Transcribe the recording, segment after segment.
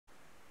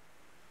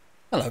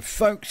Hello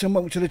folks and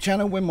welcome to the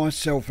channel with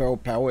myself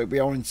Power. We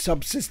are in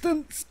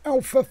Subsistence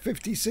Alpha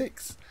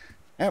 56.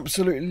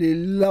 Absolutely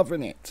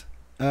loving it.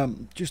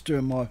 Just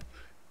doing my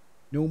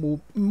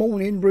normal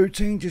morning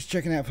routine, just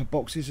checking out for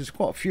boxes. There's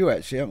quite a few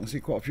actually. I can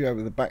see quite a few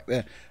over the back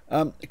there.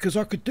 Because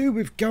I could do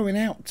with going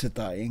out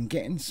today and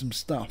getting some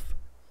stuff.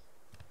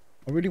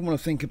 I really want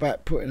to think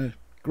about putting a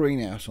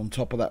greenhouse on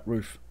top of that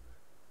roof.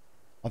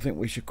 I think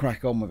we should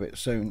crack on with it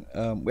soon.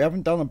 We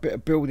haven't done a bit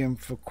of building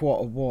for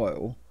quite a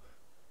while.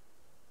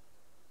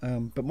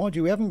 But mind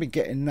you, we haven't been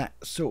getting that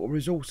sort of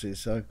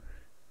resources, so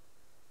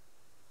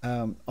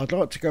I'd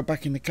like to go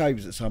back in the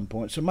caves at some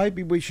point. So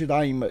maybe we should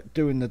aim at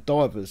doing the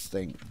divers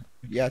thing.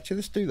 Yeah, actually,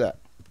 let's do that.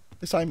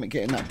 Let's aim at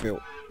getting that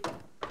built.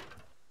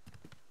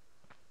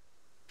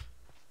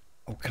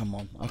 Oh, come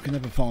on. I can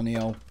never find the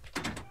hole.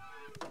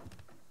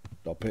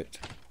 Stop it.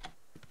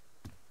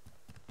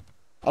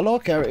 I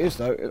like how it is,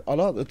 though. I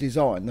like the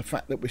design. The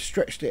fact that we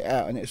stretched it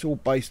out and it's all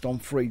based on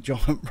 3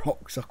 giant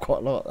rocks. I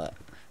quite like that.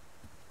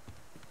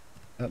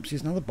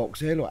 There's another box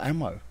here, like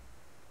ammo.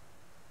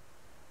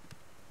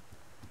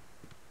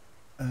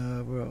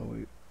 Where are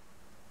we?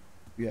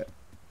 Yeah,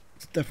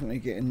 it's definitely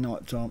getting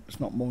night time. It's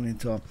not morning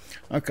time.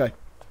 Okay.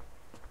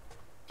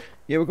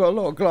 Yeah, we've got a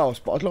lot of glass,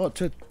 but I'd like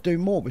to do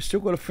more. We've still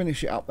got to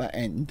finish it up that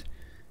end.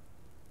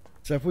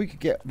 So if we could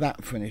get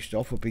that finished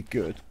off, would be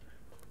good.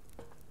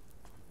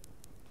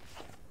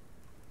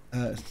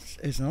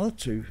 There's another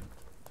 2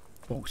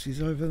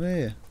 boxes over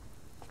there.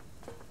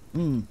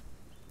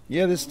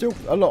 Yeah, there's still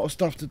a lot of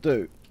stuff to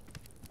do.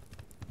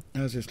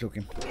 How's this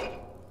looking?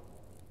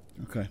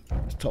 Okay,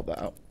 let's top that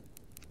up.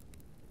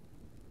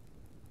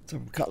 Let's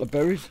have a couple of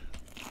berries.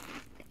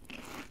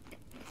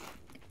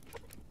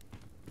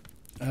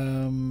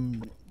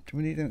 Do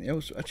we need anything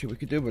else? Actually, we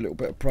could do with a little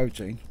bit of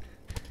protein.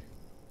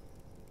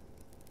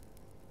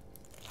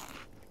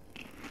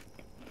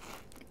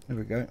 There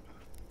we go.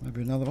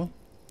 Maybe another one.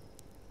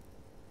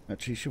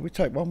 Actually, should we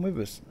take one with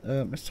us?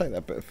 Let's take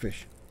that bit of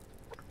fish.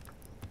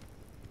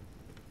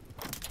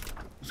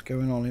 What's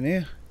going on in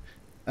here?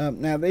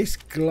 Now this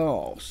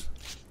glass,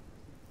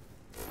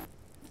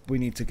 we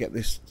need to get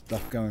this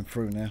stuff going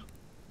through now.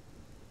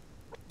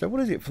 So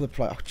what is it for the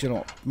plate? Oh, do you know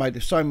what? Made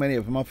there's so many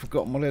of them I've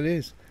forgotten what it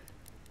is.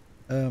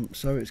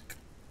 So it's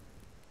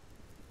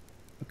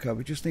okay,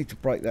 we just need to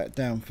break that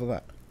down for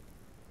that.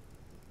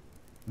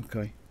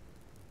 Okay,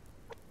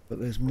 but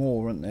there's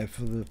more, isn't there,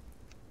 for the...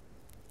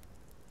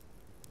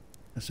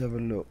 Let's have a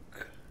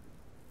look.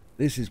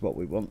 This is what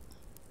we want.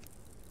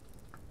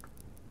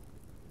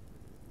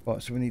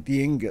 Right, so we need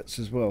the ingots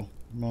as well.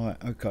 Right,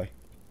 okay.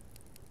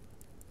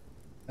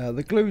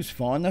 The glue's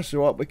fine, that's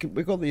alright.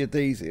 We've got the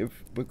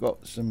adhesive. We've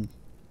got some...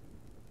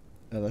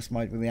 that's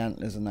made with the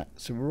antlers and that.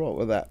 So we're right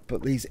with that.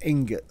 But these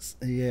ingots,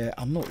 yeah,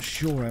 I'm not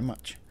sure how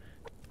much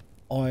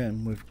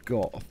iron we've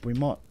got. We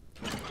might...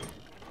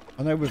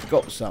 I know we've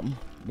got some.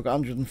 We've got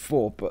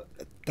 104, but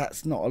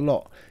that's not a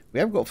lot. We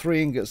have got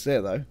 3 ingots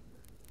there, though.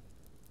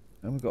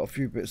 And we've got a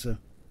few bits of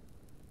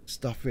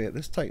stuff here.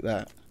 Let's take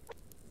that.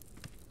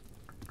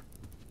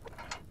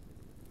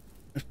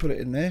 Let's put it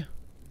in there.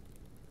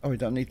 Oh, we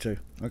don't need to.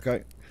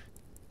 Okay.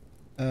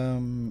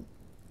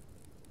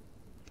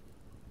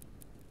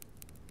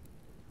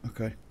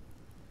 Okay.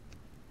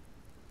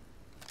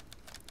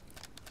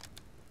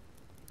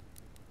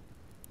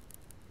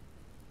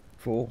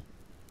 Four.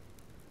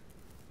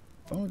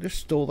 Oh, just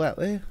store that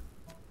there.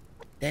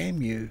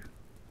 Damn you.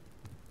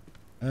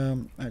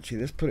 Actually,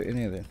 let's put it in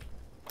here then.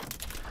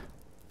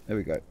 There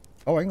we go.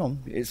 Oh, hang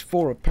on. It's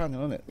 4 a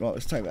panel, isn't it? Right,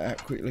 let's take that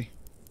out quickly.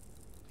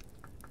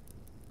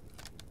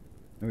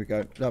 There we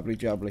go, lovely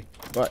jubbly.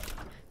 Right.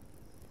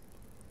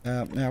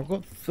 Now I've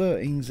got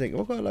 13 zinc.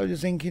 I've got a load of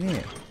zinc in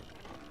here.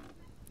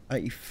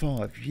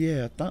 85.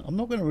 Yeah, I'm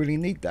not going to really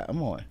need that,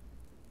 am I?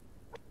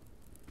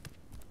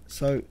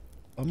 So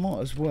I might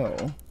as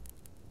well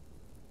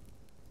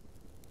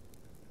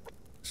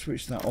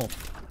switch that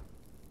off.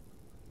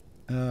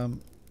 Let's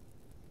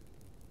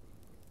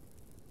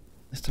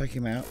take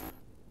him out.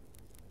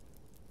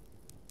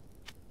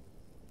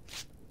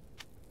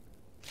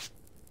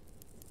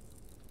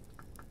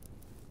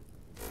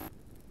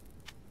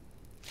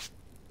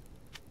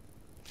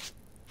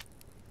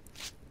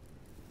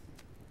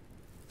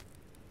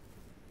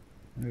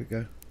 There we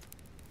go.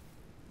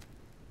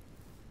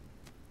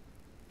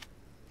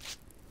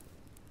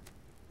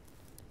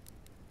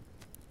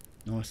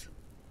 Nice.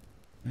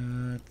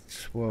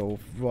 12.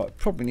 Right,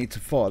 probably need to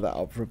fire that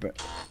up for a bit.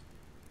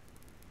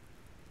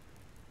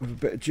 With a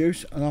bit of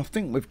juice. And I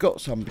think we've got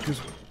some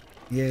because...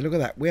 Yeah, look at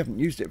that. We haven't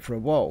used it for a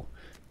while.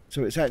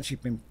 So it's actually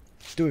been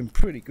doing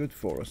pretty good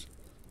for us.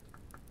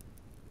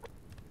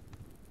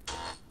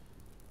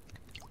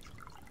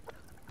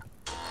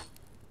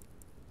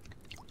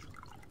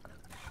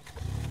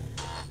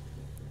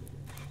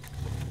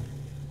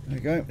 There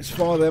we go, let's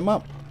fire them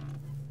up.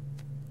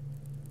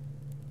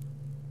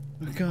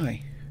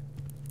 Okay.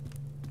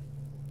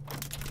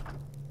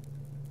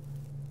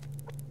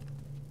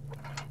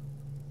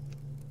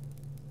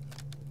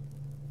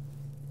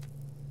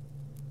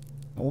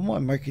 I wouldn't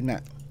mind making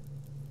that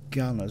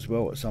gun as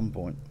well at some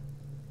point.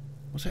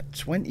 What's that?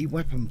 20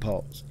 weapon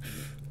parts.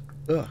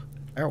 Ugh,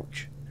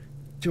 ouch.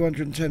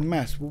 210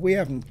 mass. Well, we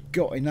haven't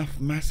got enough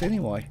mass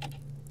anyway.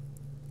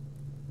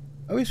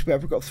 Oh, yes, we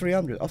have. We've got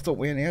 300. I thought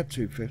we only had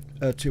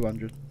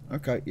 200.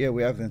 Okay, yeah,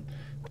 we have then.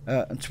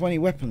 And 20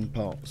 weapon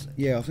parts.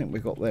 Yeah, I think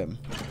we've got them.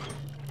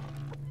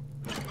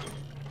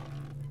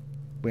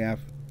 We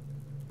have.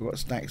 We've got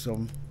stacks of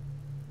them.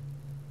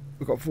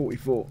 We've got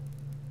 44.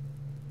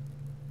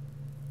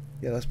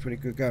 Yeah, that's pretty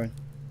good going.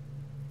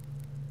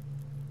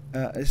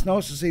 It's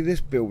nice to see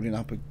this building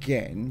up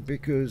again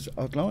because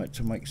I'd like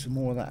to make some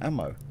more of that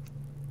ammo.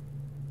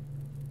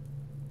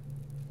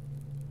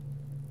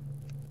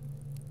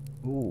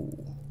 Ooh.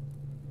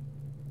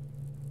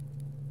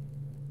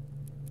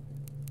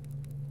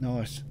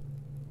 Nice.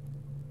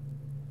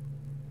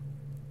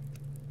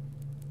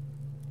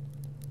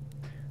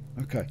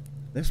 Okay,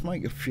 let's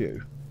make a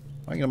few.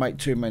 I'm going to make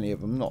too many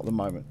of them, not at the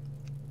moment.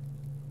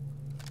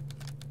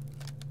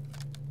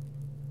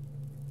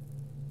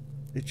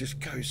 It just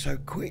goes so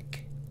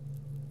quick.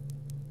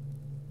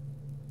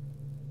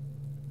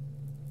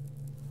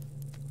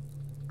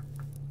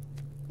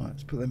 Right,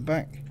 let's put them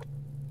back.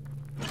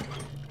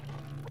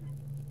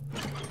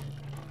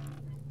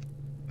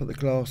 Put the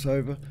glass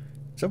over.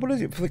 So what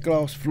is it for the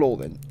glass floor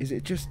then? Is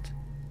it just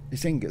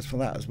it's ingots for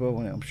that as well,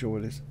 isn't it? I'm sure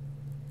it is.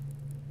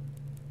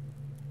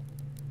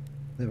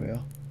 There we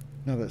are.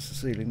 No, that's the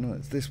ceiling. No,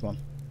 it's this one.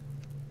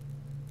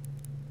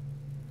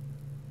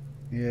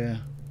 Yeah.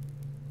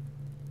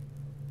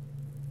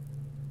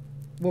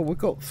 Well, we've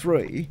got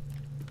 3,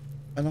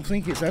 and I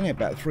think it's only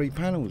about 3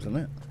 panels, isn't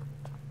it?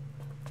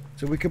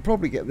 So we could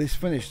probably get this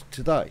finished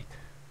today.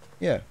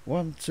 Yeah,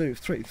 1, 2,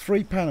 3.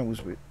 3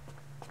 panels with.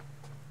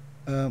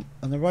 And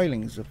the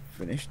railings are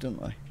finished,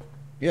 aren't they?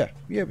 Yeah,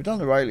 we've done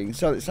the railings,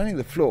 so it's only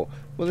the floor.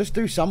 Well, let's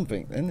do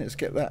something then. Let's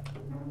get that.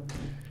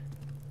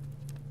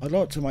 I'd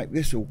like to make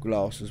this all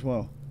glass as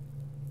well.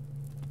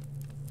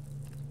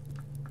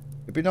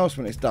 It'd be nice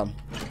when it's done.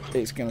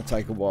 It's going to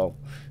take a while.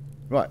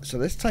 Right, so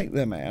let's take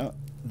them out.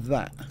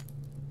 That.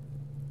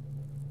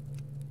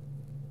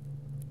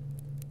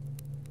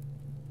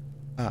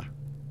 Ah,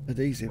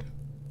 adhesive.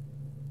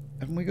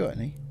 Haven't we got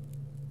any?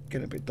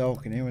 Getting a bit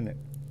dark in here, isn't it?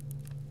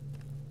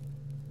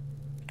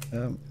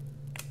 Can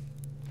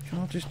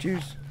I just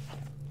use...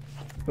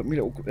 Put me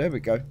little... There we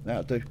go.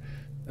 That'll do.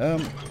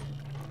 Have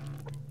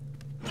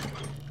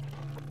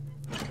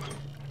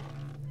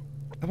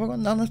I got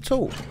none at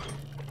all?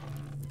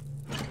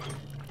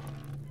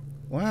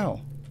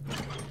 Wow.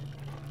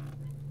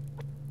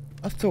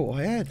 I thought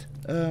I had.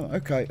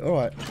 Okay,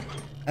 alright.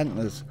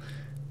 Antlers.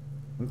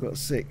 We've got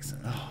 6.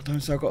 Oh,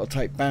 don't say I've got to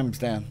take BAMs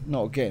down.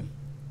 Not again.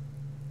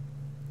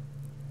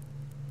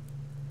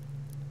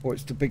 Or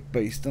it's the big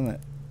beast, isn't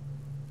it?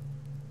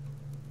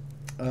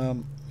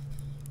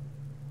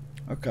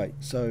 Okay,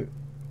 so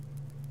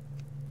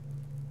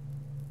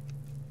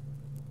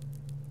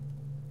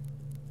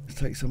let's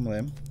take some of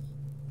them.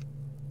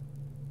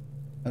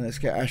 And let's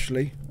get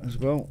Ashley as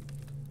well.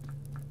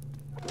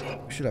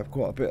 We should have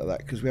quite a bit of that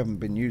because we haven't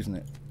been using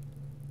it.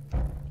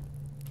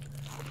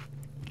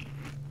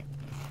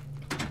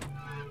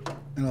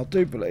 And I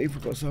do believe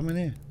we've got some in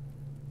here.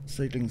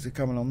 Seedlings are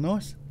coming on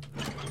nice.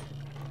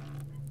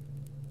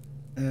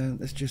 And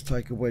let's just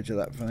take a wedge of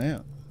that for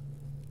now.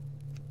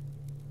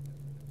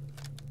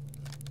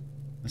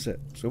 That's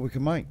it. That's all we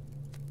can make.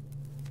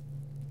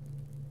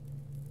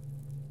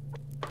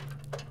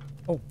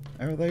 Oh,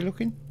 how are they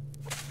looking?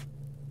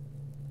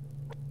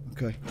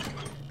 Okay.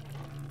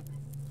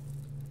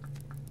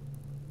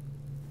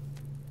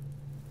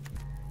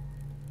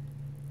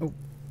 Oh.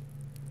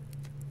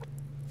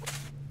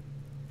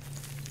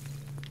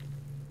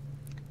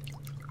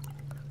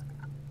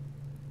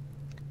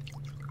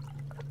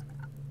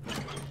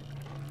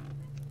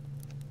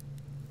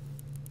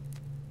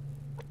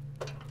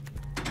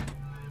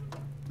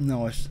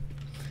 Nice.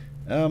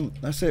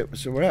 That's it.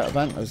 So we're out of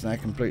antlers now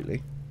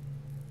completely.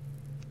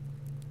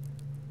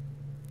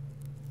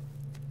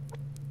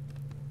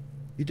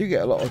 You do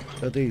get a lot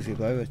of adhesive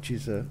though, which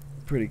is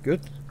pretty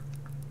good.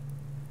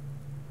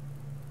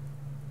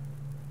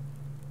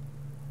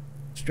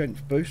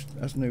 Strength boost,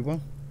 that's a new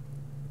one.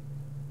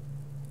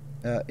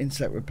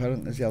 Insect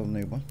repellent, there's the other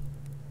new one.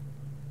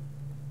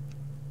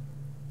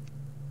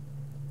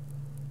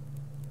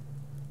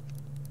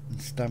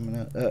 And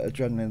stamina,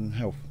 adrenaline and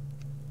health.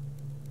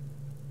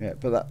 Yeah,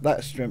 but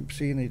that strength,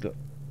 see, you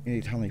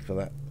need honey for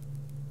that.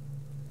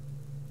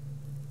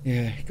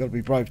 Yeah, you got to be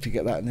brave to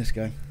get that in this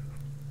game.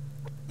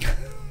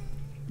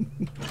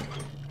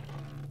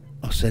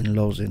 I'll send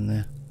Loz in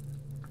there.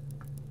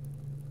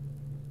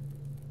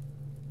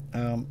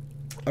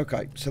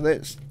 Okay, so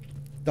let's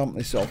dump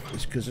this off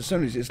because as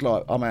soon as it's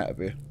light, I'm out of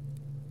here.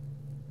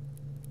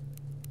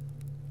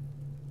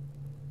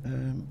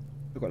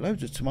 We've got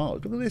loads of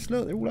tomatoes. Look at this,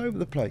 look, they're all over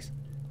the place.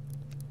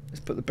 Let's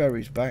put the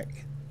berries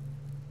back.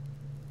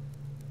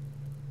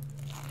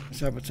 Let's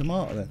have a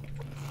tomato then.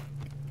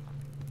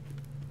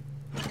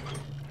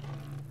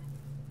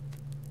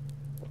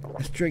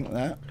 Let's drink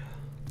that.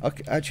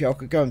 Actually, I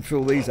could go and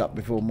fill these up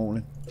before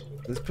morning.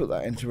 Let's put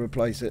that in to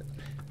replace it.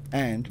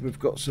 and we've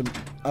got some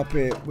up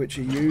here which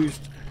are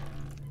used.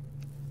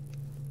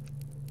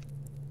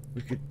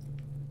 We could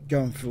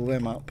go and fill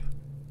them up.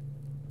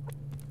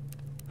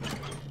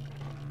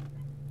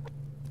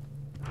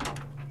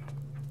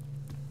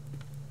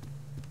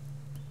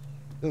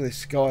 Look at this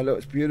sky, look,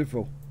 it's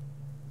beautiful.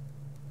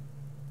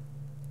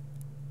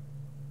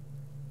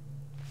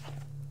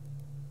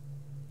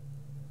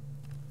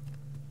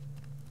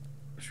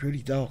 It's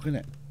really dark, isn't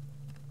it?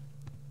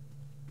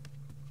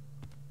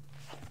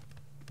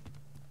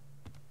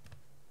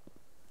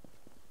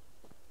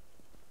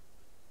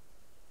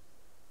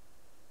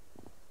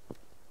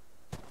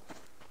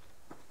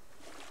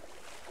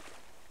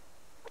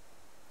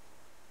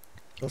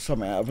 Got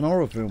something out of an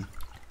horror film.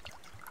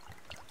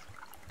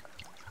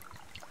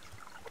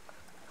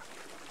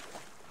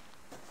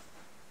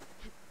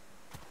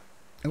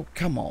 Oh,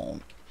 come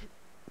on.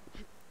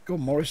 Go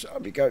on, Morris.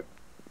 Up you go.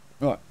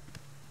 Right.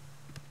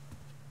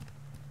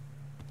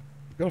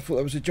 God, I thought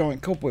that was a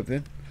giant cobweb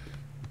then.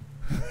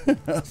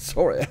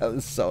 Sorry, out of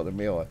the side of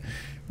my eye.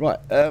 Right,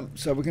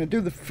 so we're going to do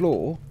the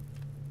floor.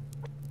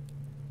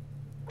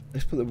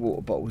 Let's put the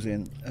water bottles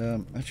in.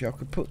 Actually, I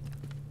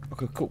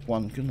could cook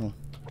one, couldn't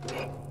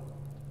I?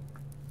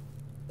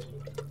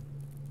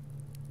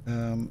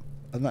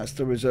 And that's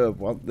the reserve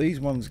one. These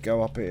ones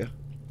go up here.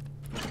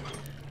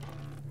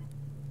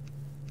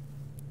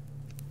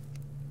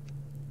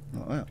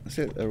 Like that. That's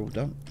it. They're all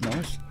done.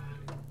 Nice.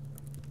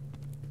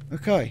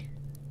 Okay.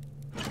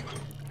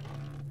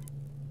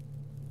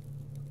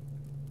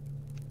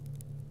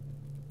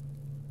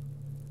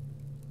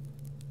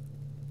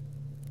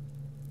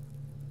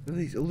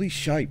 All these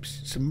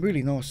shapes. Some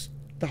really nice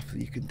stuff that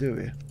you can do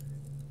here.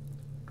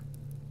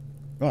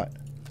 Right.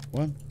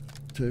 1,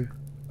 2.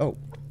 Oh.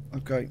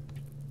 Okay.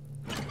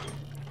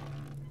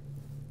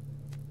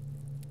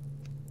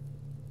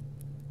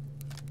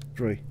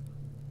 Three.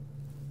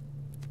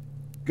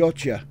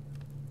 Gotcha.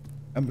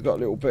 And we've got a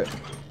little bit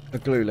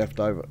of glue left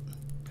over.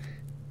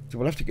 So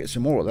we'll have to get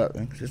some more of that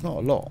then, because there's not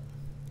a lot.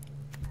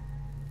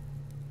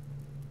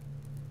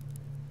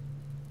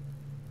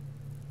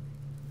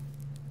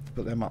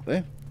 Put them up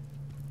there.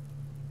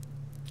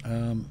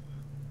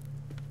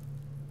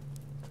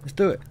 Let's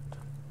do it.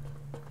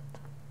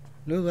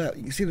 Look at that.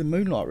 You can see the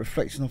moonlight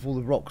reflecting off all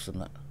the rocks and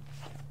that.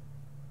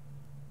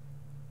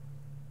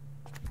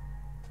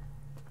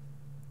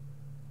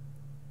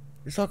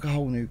 It's like a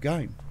whole new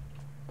game.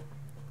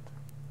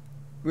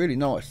 Really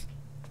nice.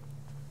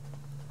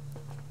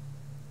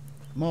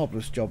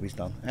 Marvellous job he's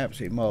done.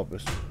 Absolutely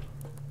marvellous.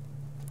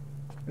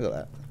 Look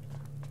at that.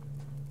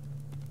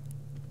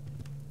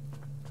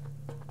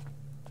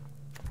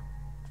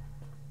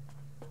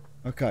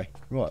 Okay,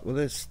 right. Well,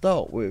 let's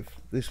start with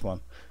this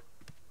one.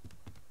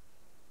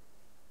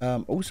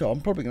 Also,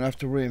 I'm probably going to have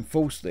to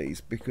reinforce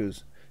these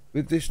because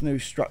with this new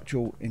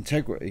structural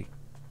integrity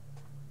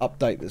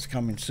update that's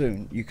coming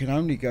soon, you can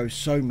only go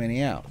so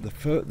many out. The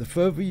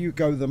further you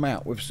go them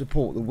out with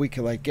support, the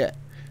weaker they get.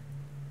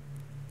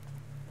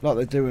 Like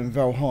they do in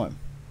Valheim.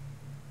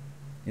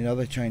 You know,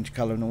 they change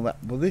colour and all that.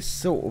 Well, this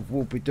sort of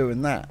will be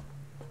doing that.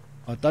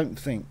 I don't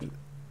think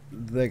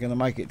they're going to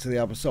make it to the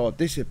other side.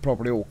 This is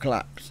probably all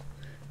collapse,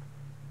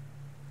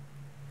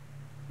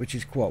 which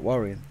is quite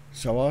worrying.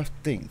 So I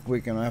think we're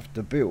going to have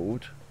to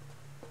build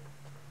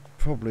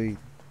probably.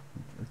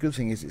 The good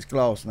thing is it's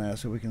glass now,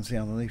 so we can see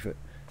underneath it.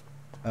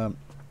 I'm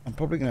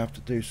probably going to have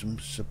to do some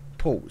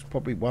supports.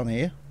 Probably one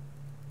here.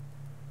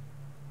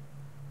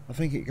 I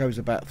think it goes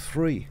about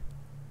 3.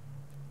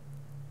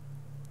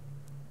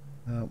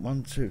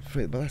 1, 2,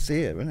 3. But that's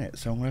here, isn't it?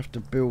 So I'm going to have to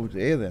build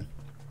here then.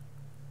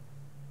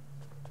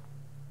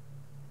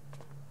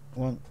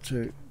 1,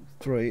 2,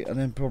 3, and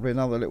then probably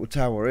another little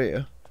tower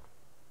here.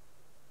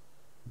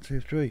 1,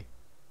 2, 3.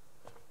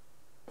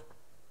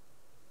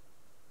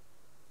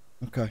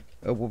 Okay.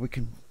 Well,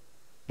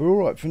 we're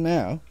all right for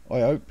now. I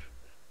hope.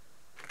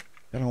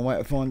 Don't know, wait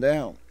to find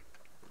out.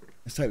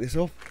 Let's take this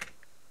off.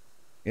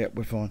 Yep,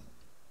 we're fine.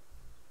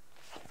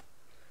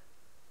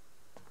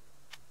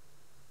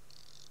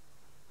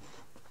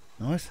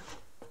 Nice.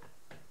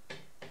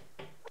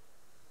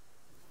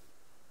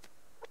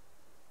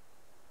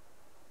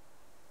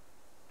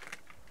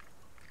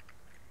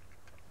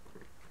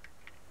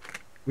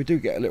 We do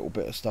get a little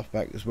bit of stuff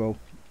back as well.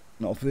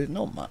 Not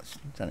much,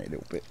 it's only a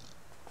little bit.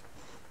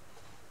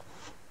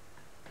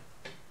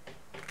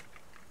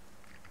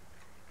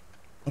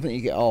 I think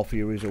you get half of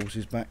your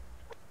resources back.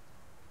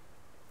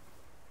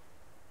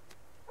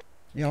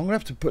 Yeah, I'm going to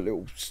have to put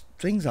little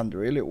things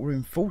under here, little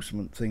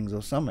reinforcement things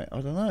or something.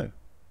 I don't know.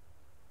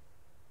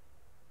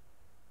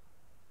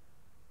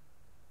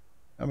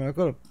 I mean, I've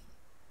got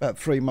about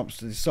 3 months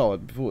to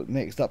decide before the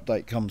next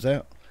update comes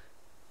out.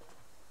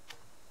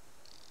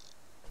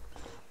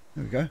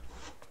 There we go.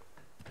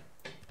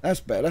 That's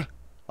better.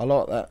 I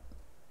like that.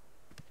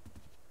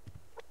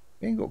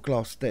 We ain't got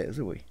glass stairs,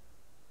 have we?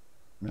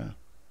 No.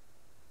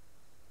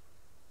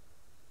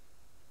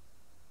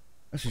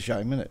 That's a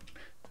shame, isn't it?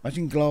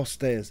 Imagine glass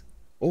stairs.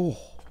 Oh.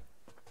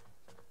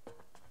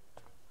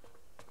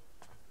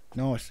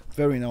 Nice.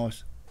 Very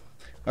nice.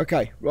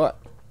 Okay, right.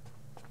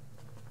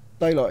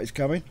 Daylight is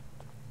coming.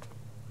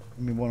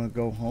 And we want to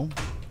go home.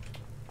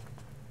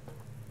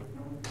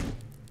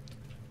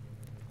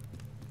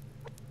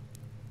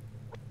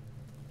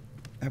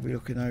 How are we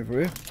looking over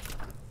here?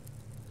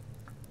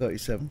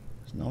 37.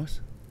 It's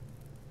nice.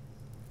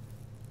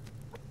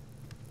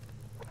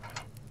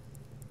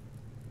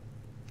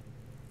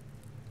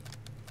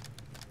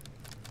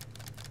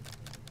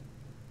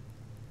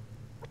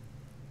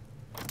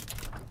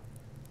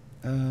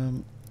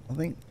 I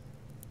think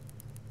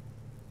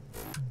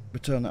we'll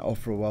turn that off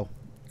for a while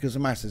because the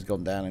mass has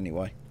gone down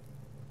anyway.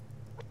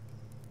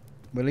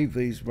 We'll leave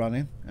these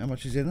running. How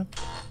much is in them?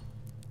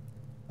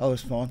 Oh,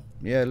 that's fine.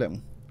 Yeah,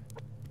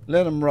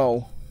 let them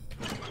roll.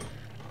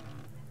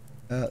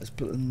 Let's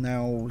put the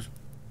nails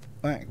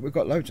back. We've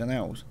got loads of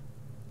nails.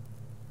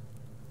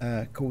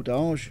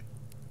 Cordage.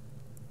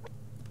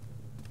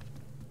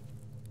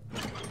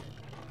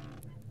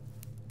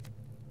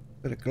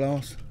 Bit of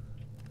glass.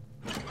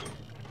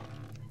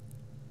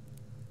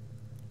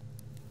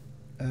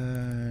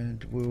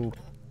 And we'll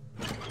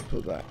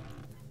put that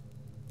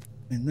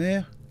in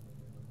there.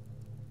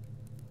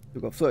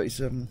 We've got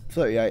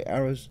 38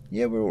 arrows.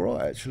 Yeah, we're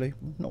alright actually.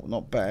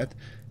 Not bad.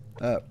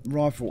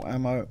 Rifle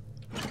ammo.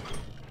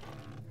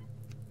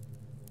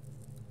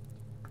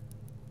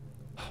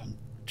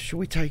 Shall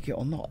we take it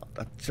or not?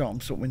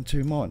 I'm sort of in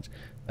two minds.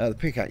 The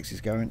pickaxe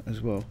is going as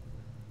well.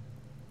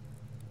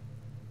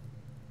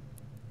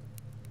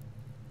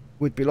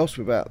 We'd be lost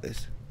without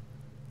this.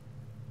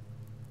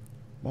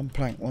 One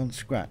plank, one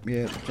scrap.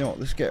 Yeah, you know what?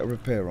 Let's get a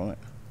repair on it.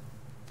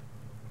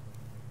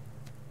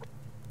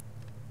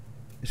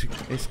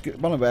 It's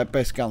one of our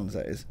best guns,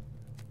 that is.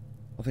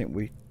 I think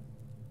we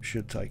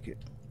should take it.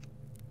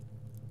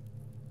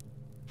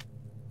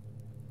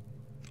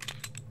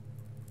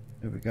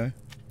 There we go.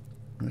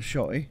 And the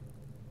shotty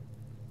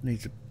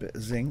needs a bit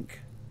of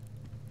zinc.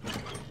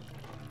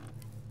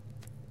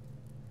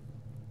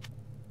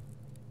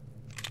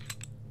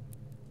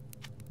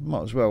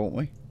 Might as well, won't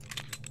we?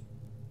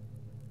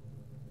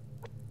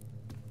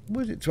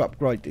 What is it to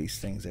upgrade these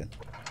things in?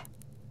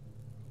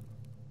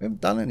 We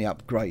haven't done any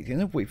upgrading,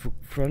 have we, for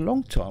a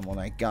long time on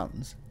our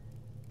guns?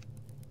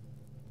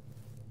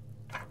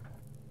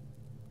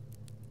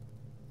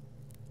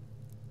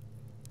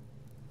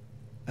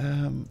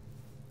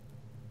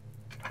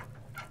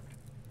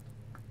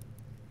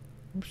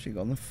 What's she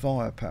got on the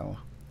firepower?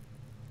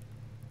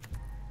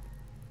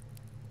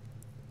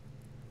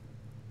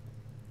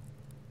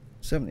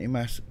 $70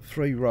 mass,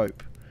 3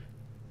 rope.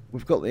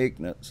 We've got the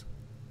ignites.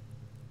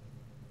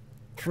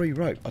 3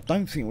 rope. I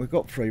don't think we've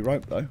got 3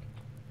 rope though.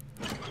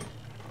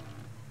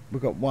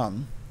 We've got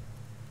 1.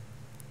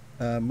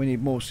 We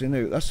need more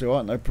sinew. That's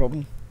alright, no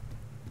problem.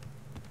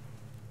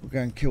 We'll go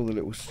and kill the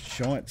little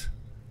shite.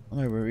 I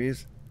know where he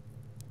is.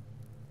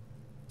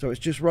 So it's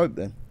just rope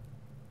then.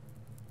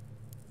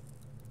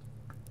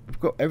 We've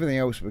got everything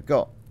else we've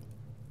got.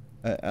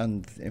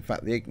 And in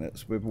fact the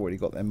ignites, we've already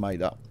got them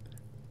made up.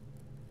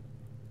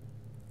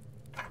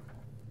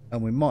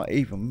 And we might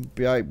even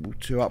be able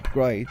to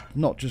upgrade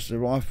not just the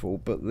rifle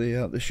but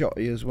the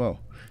shotty as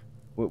well.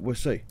 We'll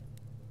see.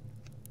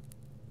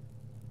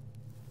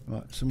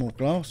 Right, some more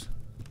glass.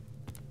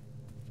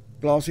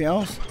 Glassy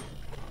arse.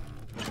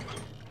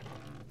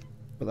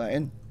 Put that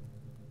in.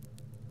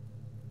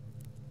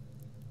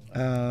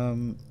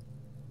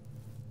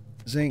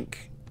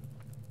 Zinc.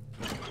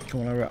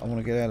 Come on, I want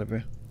to get out of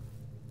here.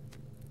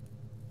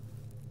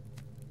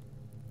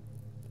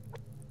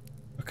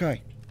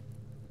 Okay.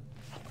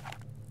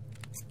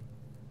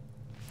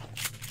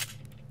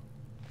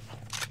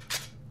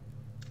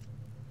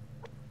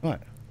 Right.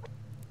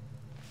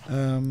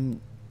 We've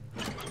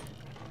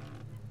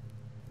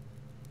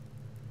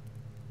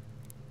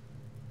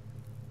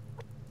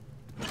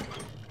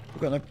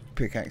got no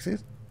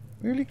pickaxes.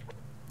 Really?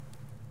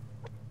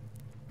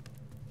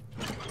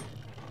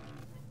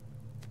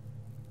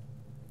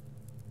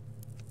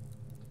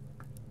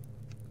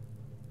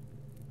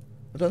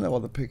 I don't know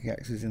what the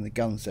pickaxe is in the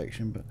gun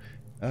section, but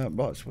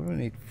right, so we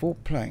need 4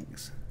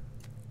 planks,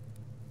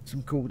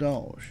 some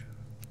cordage.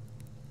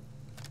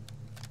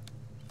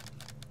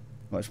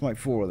 Right, let's make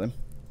 4 of them.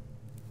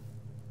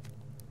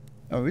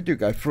 Oh, we do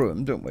go through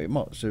them, don't we?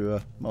 Might as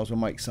well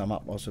make some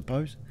up, I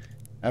suppose.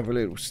 Have a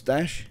little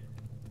stash.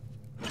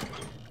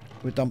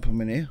 We'll dump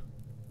them in here.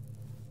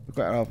 We've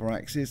got our other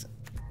axes.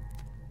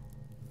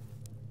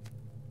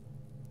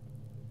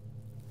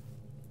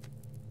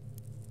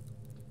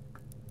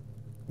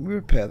 Can we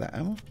repair that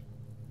ammo?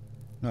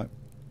 No.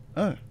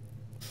 Oh.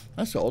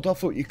 That's odd. I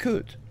thought you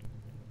could.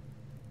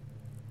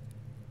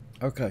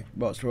 Okay.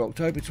 Right, so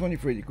October,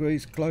 23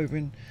 degrees,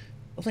 clothing.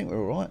 I think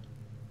we're alright.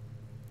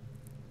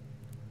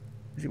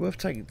 Is it worth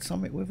taking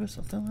something with us?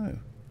 I don't know.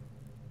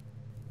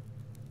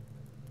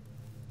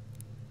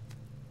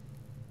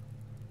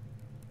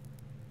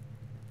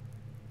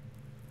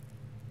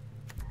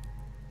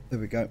 There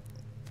we go.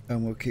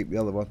 And we'll keep the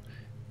other one.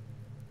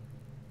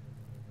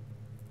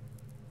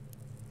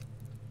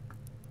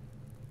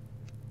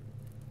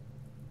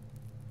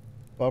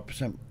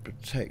 %5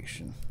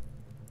 protection.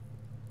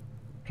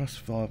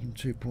 +5 and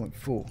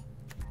 2.4.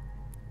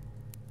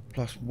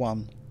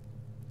 +1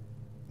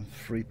 and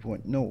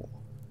 3.0.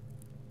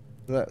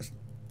 So that's,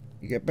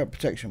 you get better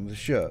protection with the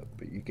shirt,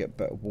 but you get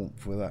better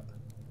warmth with that.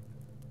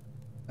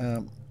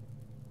 And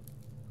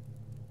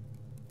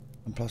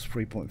plus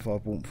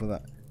 3.5 warmth for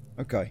that.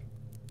 Okay.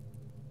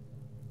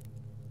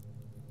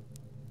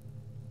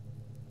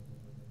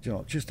 Do you know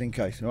what, just in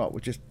case. Right,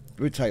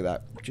 we'll take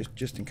that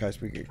just in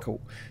case we get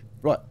caught.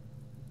 Right.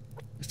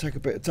 Let's take a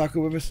bit of tucker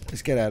with us.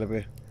 Let's get out of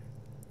here.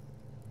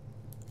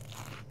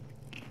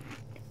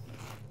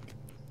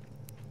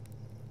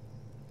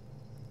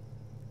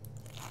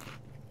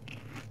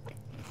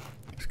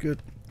 That's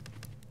good.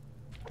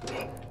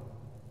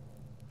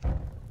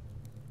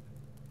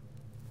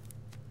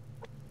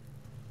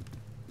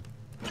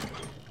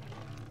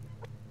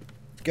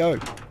 Let's go.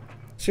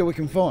 See what we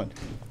can find.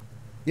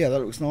 Yeah, that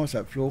looks nice,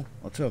 that floor.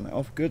 I'll turn that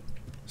off. Good.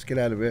 Let's get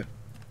out of here.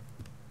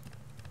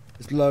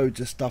 There's loads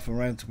of stuff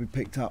around to be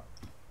picked up.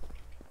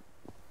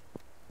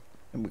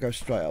 And we'll go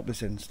straight up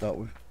this end to start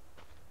with.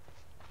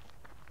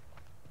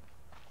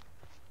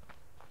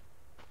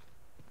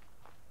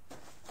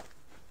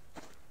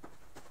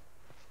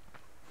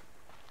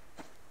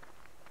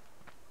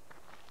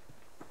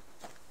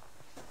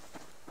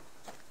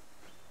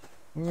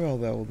 Where are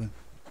they all then?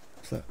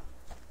 What's that?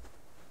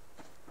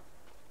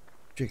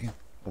 Chicken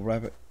or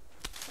rabbit?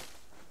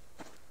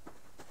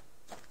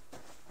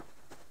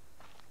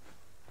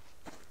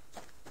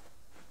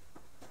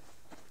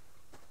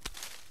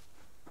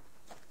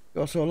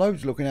 I saw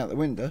loads looking out the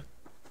window.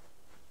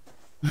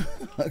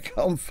 I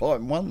can't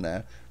find one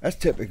there. That's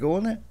typical,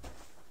 isn't it?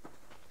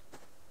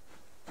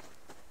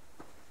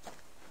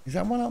 Is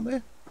that one up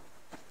there?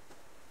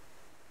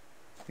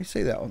 You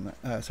see that on that?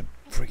 Oh, it's a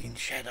freaking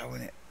shadow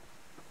in it.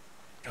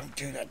 Don't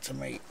do that to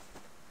me.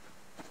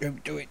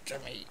 Don't do it to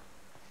me.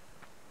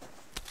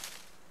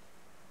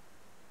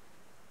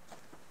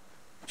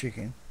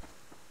 Chicken.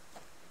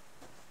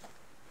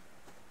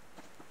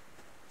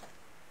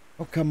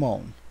 Oh, come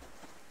on.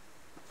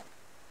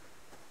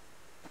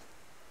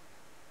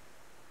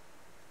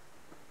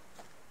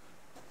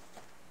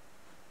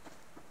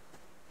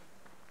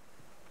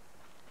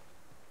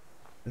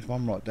 There's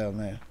one right down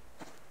there.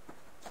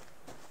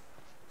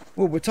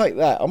 Well, we'll take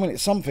that. I mean,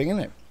 it's something,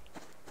 isn't it?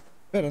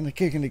 Better than the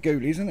kick in the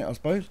ghoulies, isn't it, I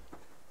suppose?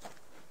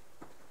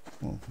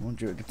 Well, mind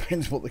you, it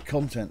depends what the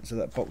contents of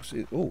that box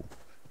is. Oh,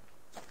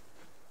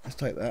 let's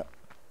take that.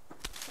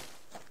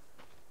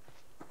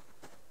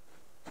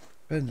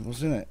 Depends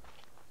what's in it.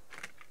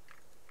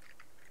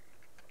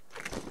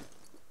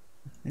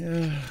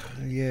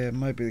 Yeah,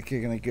 maybe the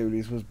kick in the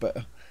ghoulies was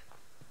better.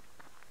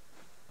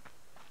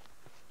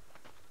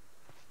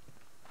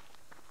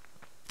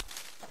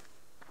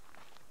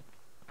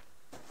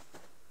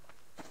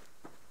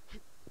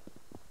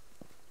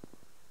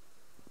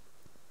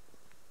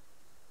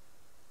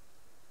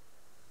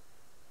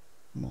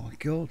 My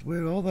God,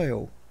 where are they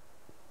all?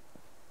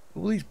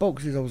 All these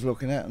boxes I was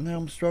looking at, and now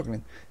I'm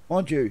struggling.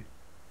 Mind you,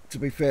 to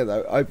be fair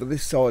though, over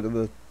this side of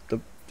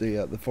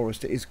the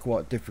forest, it is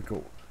quite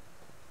difficult.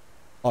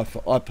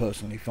 I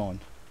personally find.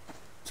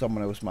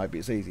 Someone else maybe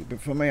it's easy, but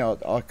for me,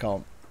 I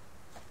can't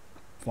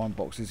find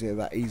boxes here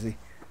that easy.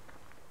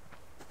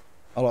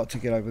 I like to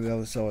get over the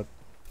other side.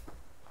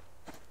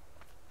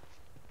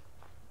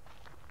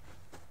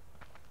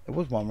 There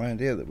was one round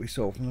here that we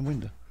saw from the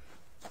window.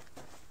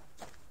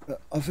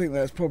 I think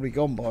that's probably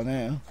gone by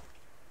now.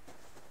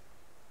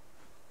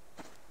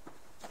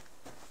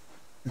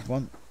 There's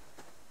one.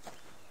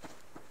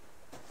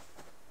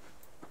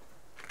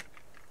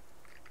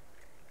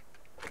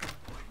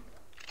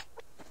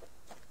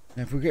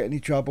 Now if we get any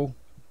trouble,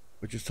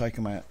 we'll just take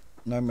them out.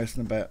 No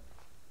messing about.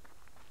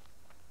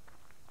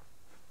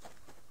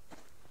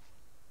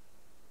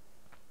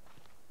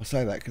 I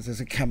say that because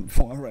there's a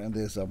campfire around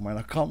here somewhere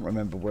and I can't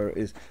remember where it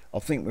is. I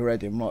think we're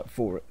heading right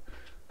for it.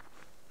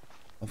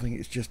 I think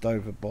it's just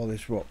over by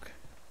this rock.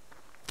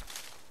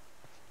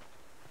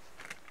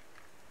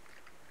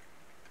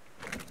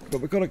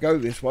 But we've got to go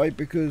this way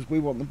because we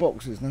want the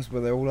boxes and that's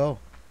where they all are.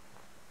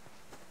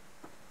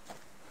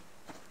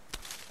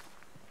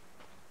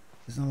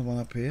 There's another one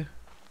up here.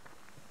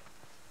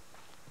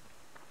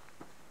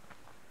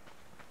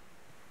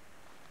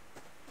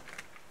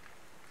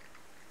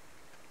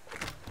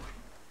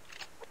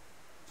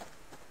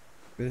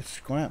 Bit of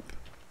scrap.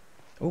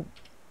 Oh.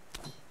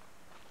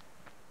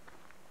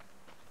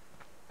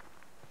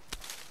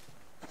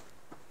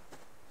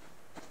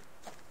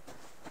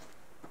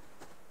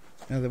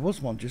 Now there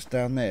was one just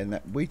down there and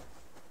that we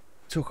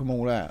took them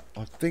all out.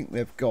 I think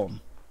they've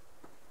gone.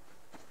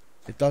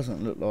 It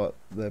doesn't look like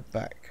they're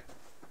back,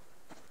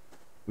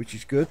 which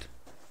is good.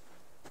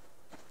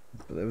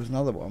 But there was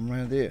another one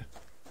around here.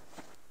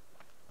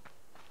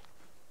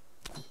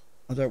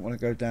 I don't want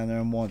to go down there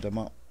and wind them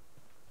up.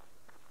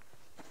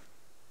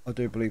 I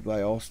do believe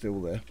they are still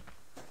there.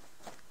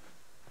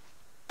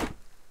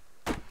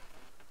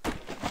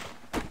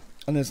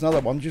 And there's another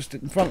one just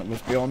in front of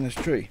us behind this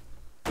tree.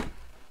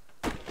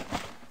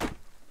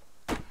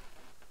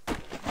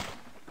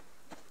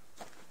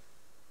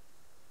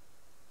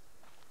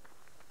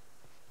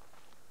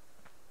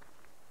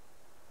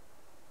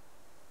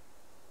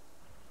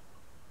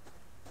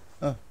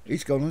 Oh,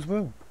 he's gone as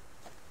well.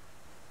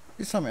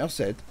 It's something I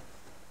said.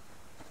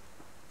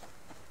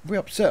 We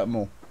upset them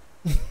all.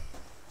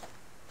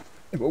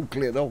 They've all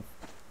cleared off.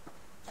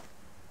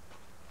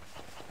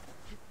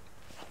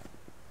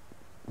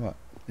 Right,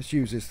 let's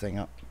use this thing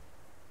up.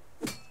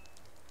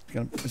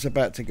 It's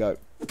about to go.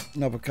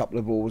 Another couple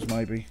of balls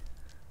maybe.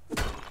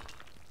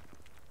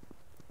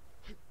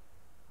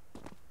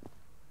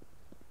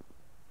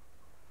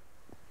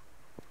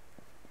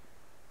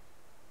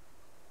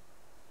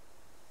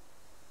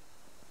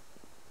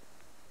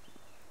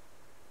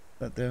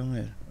 That down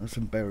there. There's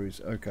some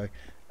berries. Okay.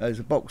 There's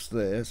a box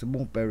there. Some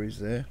more berries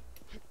there.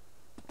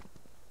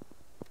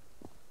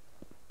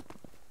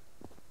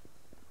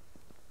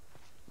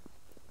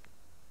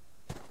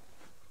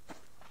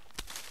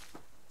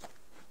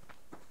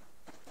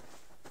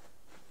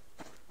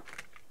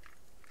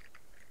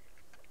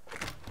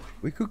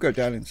 We could go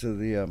down into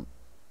the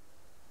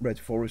red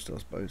forest, I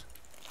suppose.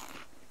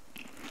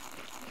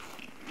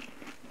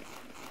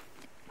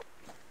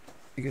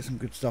 You get some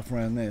good stuff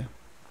around there.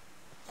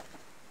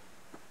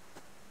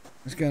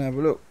 Let's go and have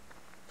a look.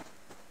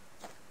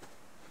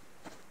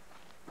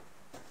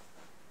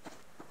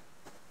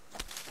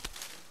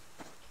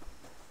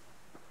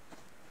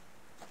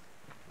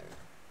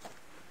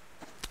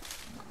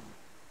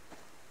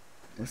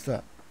 What's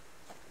that?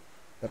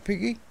 A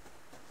piggy?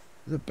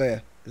 There's a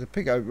bear. There's a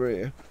pig over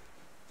here.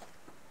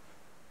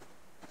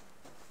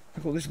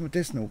 I've got this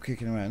medicinal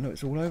kicking around. Look,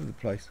 it's all over the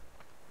place.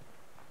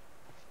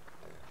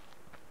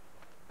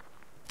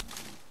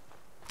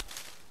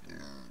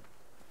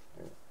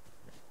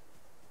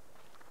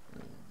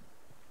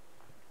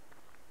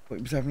 But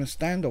he was having a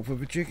standoff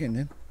with a chicken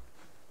then.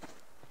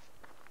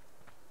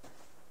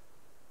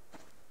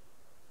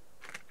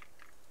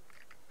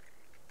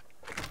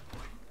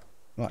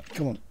 Right,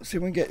 come on. See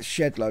if we can get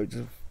shed loads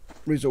of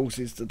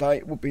resources today.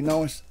 It would be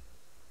nice.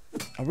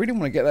 I really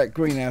want to get that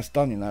greenhouse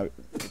done, you know.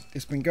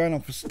 It's been going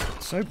on for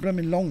so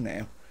blooming long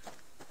now.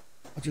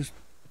 I just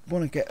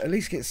want to at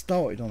least get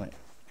started on it.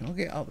 Can I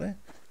get up there?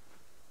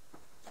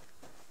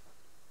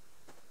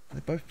 Are they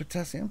both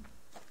potassium?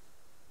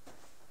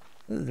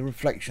 Look at the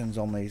reflections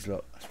on these,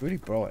 look. It's really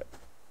bright.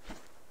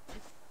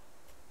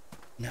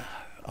 No,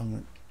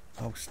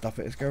 I'll stuff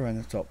it. Let's go around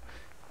the top.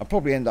 I'll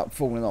probably end up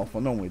falling off. I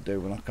normally do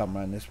when I come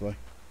around this way.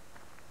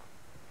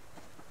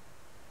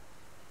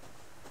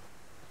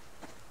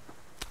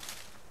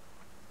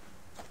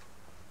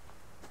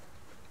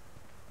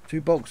 Two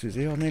boxes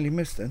here. I nearly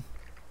missed them.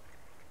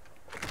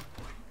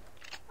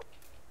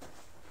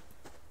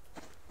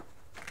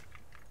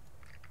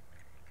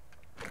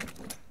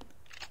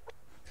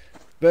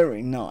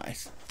 Very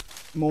nice.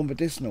 More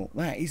medicinal.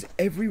 That is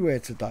everywhere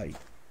today.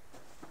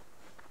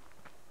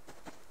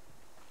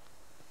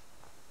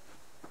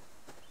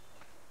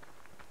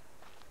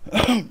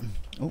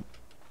 Oh.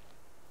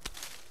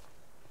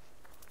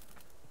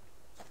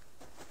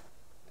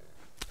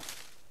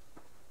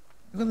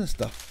 Look at this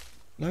stuff.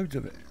 Loads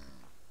of it.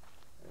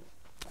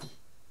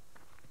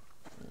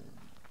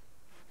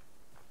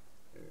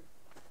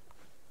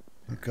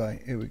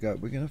 Okay, here we go.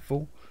 We're going to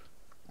fall.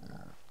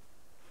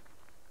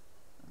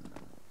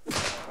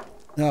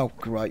 Oh,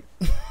 great.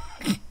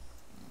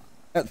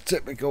 That's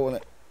typical,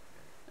 isn't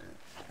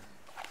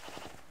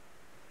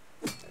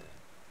it?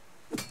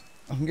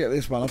 I can get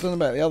this one. I don't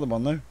know about the other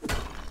one, though.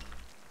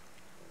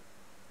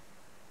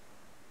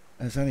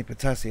 There's only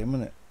potassium,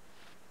 isn't it?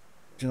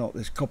 Do you know what?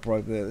 There's copper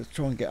over there. Let's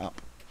try and get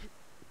up.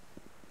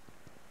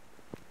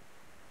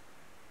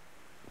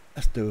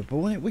 That's doable,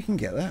 isn't it? We can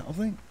get that, I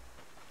think.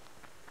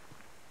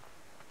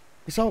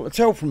 It's hard to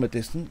tell from a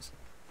distance.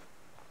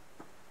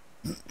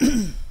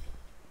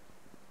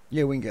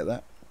 Yeah, we can get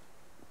that.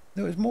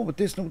 There was more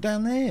medicinal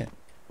down there.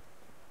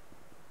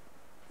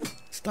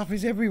 Stuff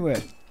is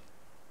everywhere.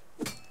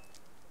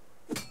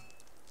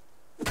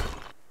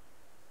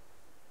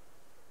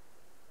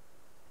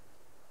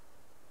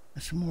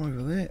 There's some more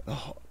over there.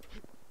 Oh,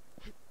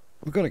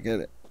 we've got to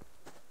get it.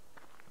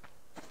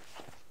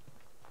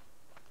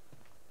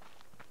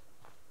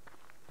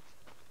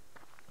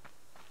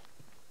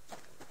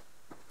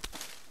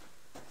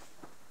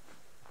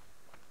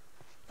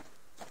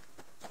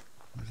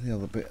 The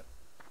other bit.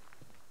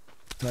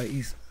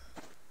 Potatoes.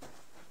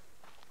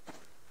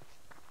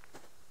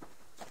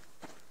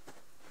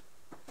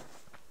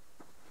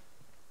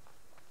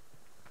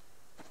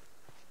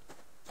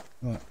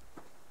 Right.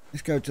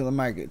 Let's go to the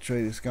maggot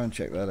tree. Let's go and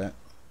check that out.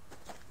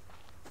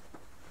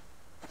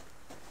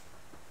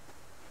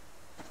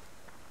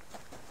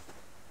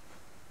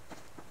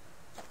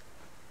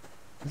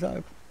 Is that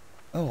open?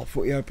 Oh, I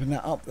thought you opened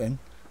that up then.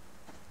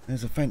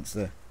 There's a fence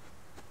there.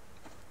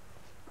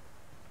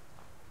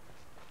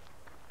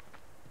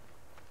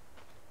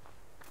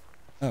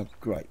 Oh,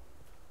 great.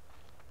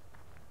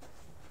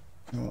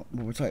 Well,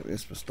 we'll take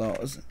this for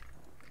starters.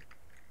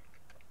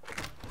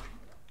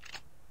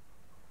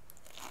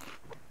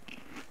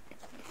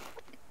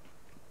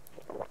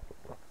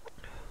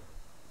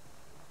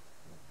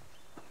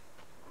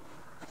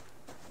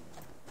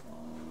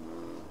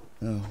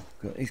 Oh,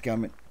 God, he's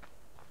coming.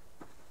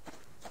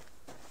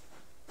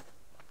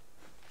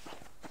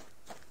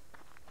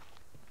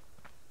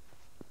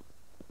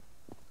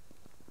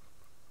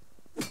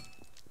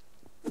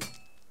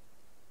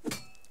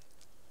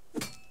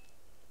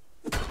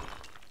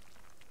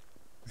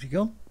 Has he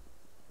gone?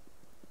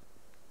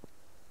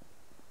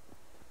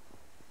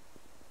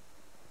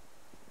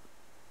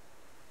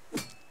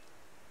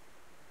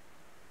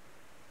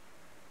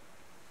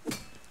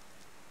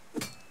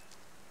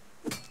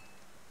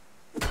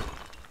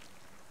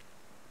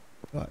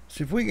 Right,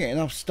 so if we get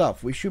enough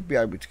stuff, we should be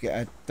able to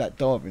get that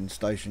diving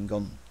station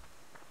gone.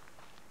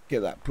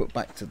 Get that put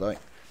back today.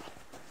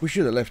 We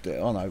should have left it.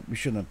 Oh no, we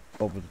shouldn't have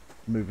bothered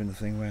moving the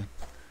thing around.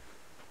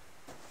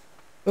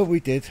 But we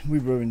did. We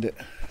ruined it.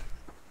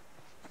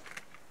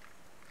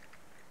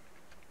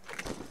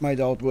 Made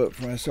hard work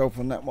for ourselves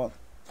on that one.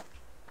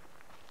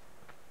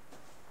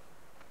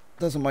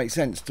 Doesn't make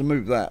sense to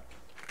move that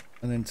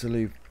and then to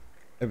leave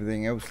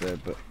everything else there,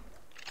 but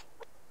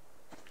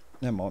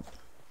never mind.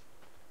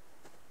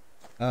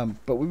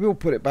 But we will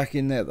put it back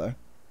in there though.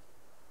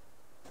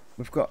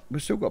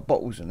 We've still got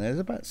bottles in there. There's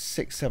about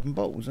 6-7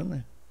 bottles in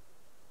there.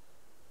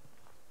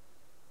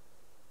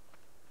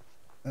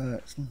 I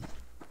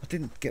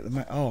didn't get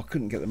the I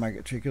couldn't get the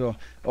maggot tree, could I?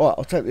 Alright,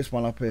 I'll take this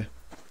one up here.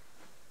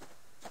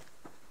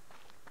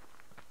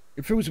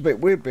 It feels a bit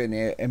weird being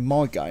here in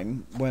my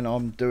game when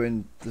I'm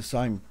doing the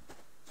same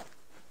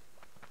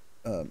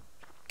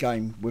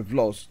game with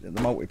Loz in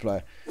the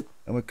multiplayer,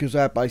 and because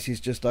our base is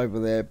just over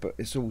there, but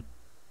it's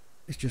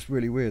just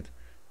really weird. Is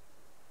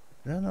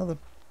there another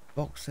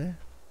box there?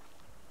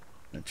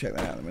 I'll check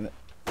that out in a minute.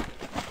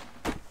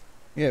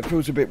 Yeah, it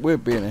feels a bit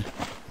weird being here.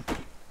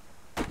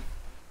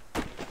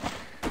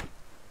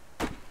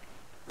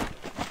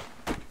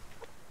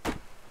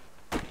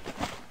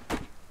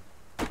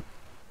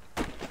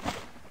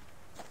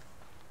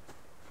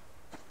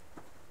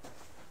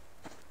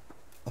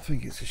 I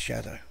think it's a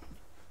shadow.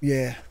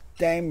 Yeah,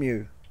 damn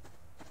you.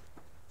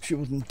 She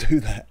wouldn't do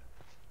that.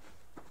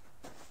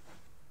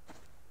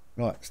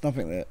 Right, it's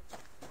nothing there.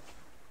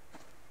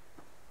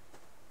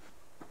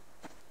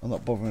 I'm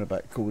not bothering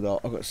about cool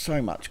dart. I've got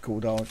so much cool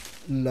dart,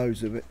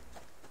 loads of it.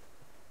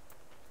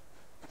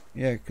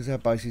 Yeah, because our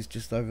base is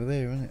just over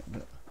there, isn't it?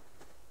 But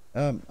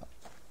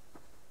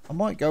I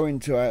might go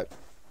into our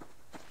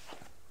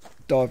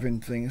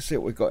diving thing and see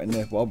what we've got in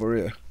there while we're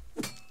here.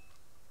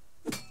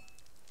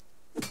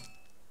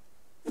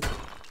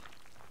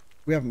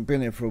 We haven't been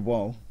here for a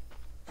while.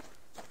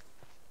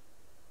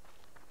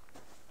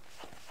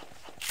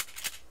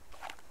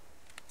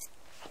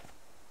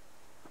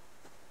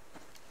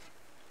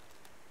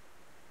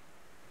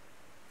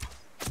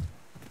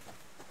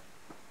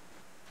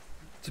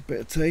 It's a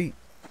bit of tea.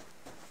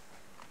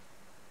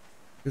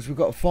 Because we've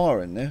got a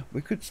fire in there.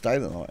 We could stay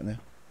the night in there.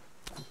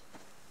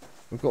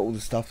 We've got all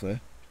the stuff there.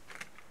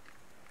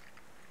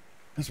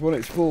 That's what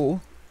it's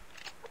for.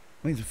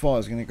 Means the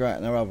fire's going to go out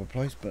in our other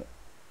place, but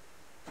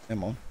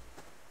never mind.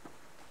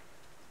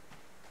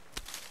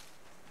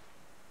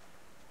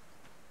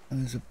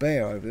 And there's a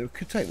bear over there. We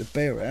could take the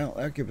bear out.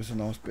 That'll give us a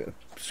nice bit of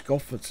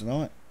scoff for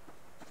tonight.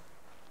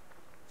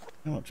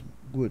 How much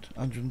wood?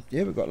 100.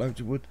 Yeah, we've got loads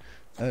of wood.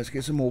 Let's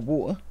get some more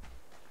water.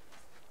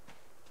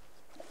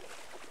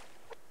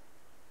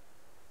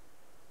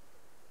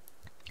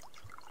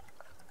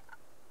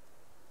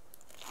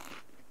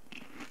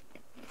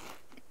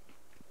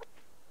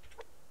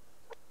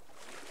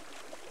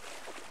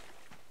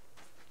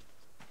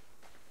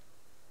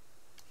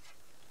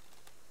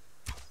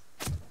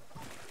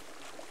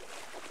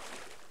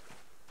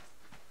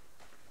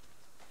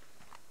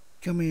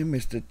 Come here,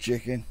 Mr.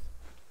 Chicken.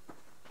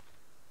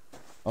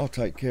 I'll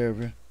take care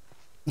of you.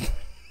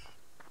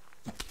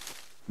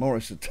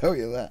 Morris will tell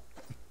you that.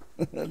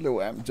 Look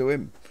what happened to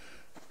him.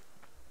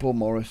 Poor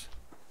Morris.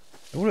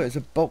 Oh, look, there's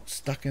a bolt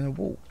stuck in a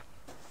wall.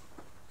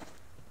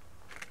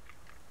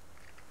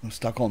 I'm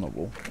stuck on the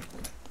wall.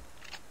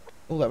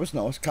 Oh, that was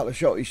nice. Couple of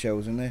shotty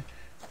shells in there.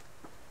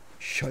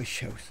 Shotty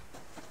shells.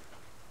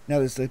 Now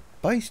there's the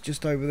base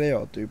just over there,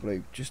 I do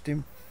believe. Just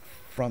in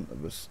front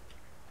of us.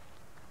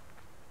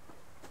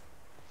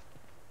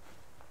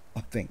 I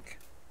think.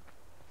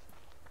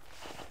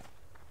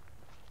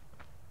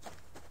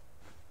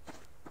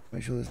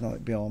 Make sure there's nothing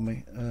behind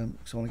me.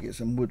 So I want to get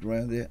some wood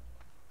around here.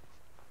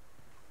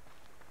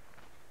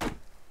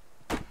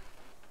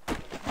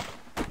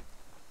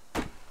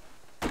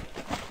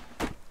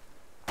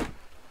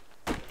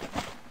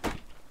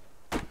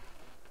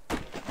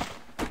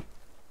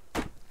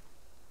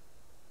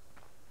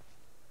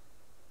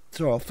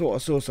 So I thought I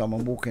saw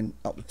someone walking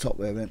up the top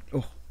there then.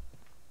 Oh.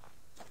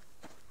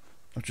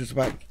 I was just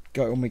about to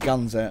go all my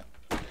guns out.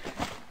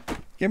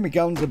 Get my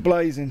guns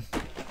a-blazing.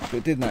 But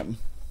it didn't happen.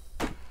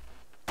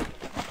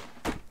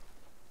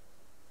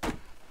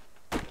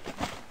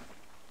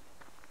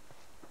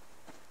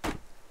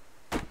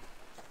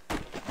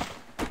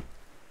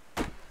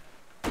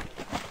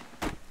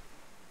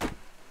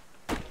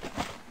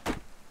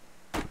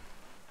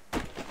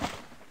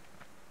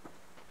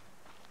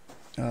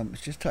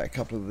 Let's just take a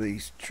couple of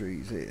these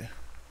trees here.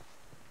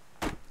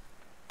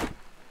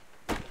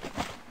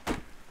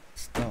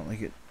 It's starting to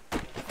get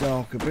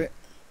dark a bit.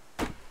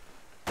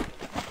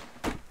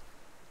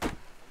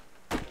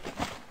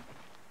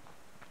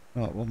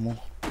 Right, one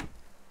more.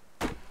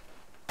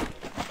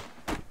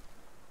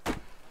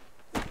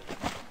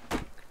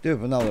 Do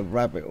with another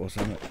rabbit or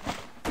something.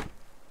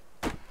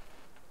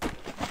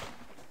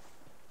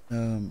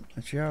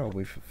 Actually, how are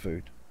we for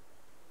food?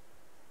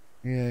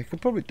 Yeah,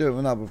 could probably do with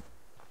another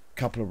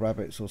couple of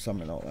rabbits or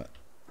something like that.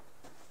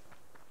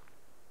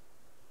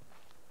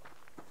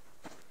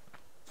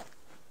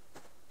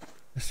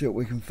 Let's see what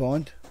we can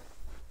find.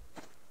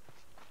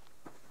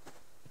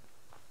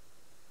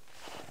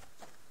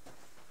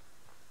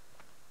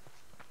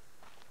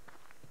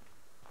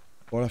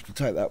 I'll have to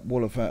take that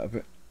woof out of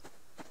it.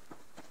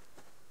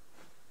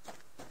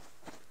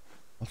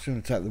 I'm just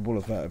going to take the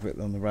woof out of it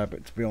than the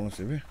rabbit, to be honest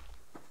with you.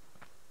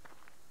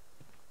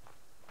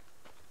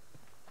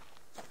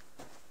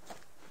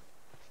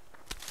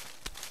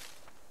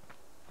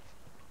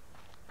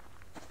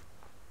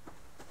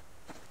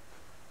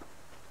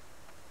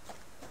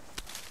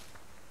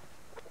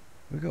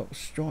 We've got a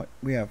strike.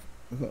 We've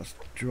got a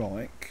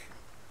strike.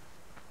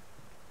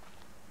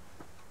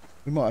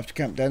 We might have to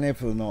camp down here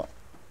for the night.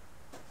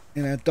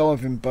 In our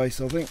diving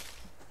base, I think.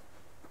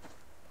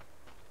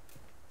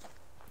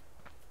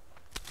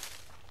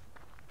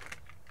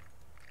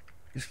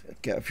 Just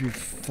get a few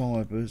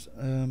fibres.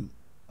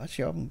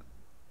 Actually,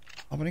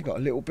 I've only got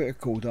a little bit of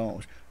cool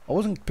darks. I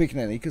wasn't picking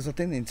any because I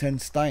didn't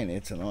intend staying here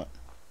tonight.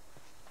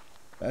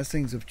 But as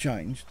things have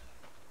changed,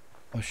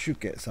 I should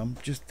get some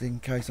just in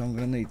case I'm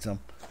going to need some.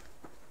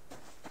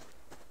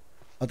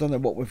 I don't know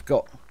what we've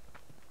got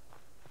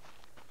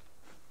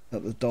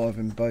at the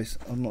diving base.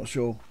 I'm not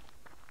sure.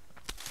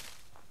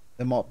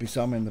 There might be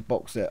some in the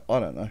box there.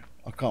 I don't know.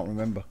 I can't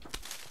remember.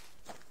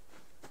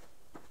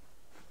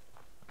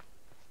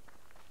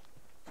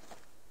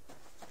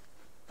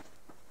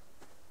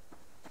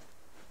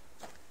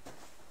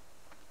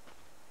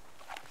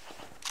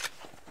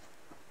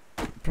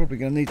 Probably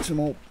going to need some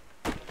more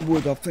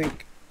wood, I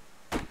think.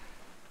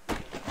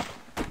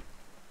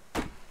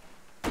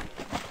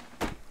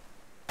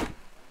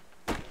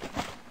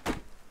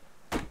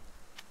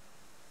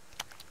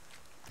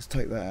 Let's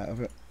take that out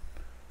of it.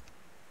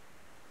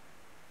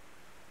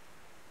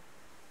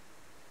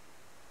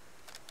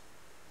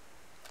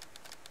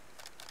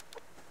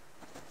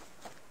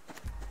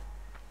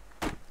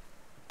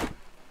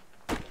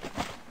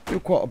 Still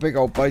quite a big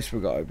old base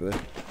we've got over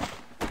there.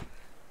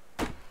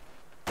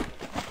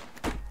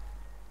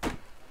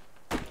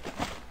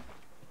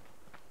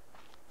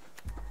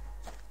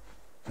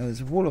 Now there's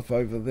a wolf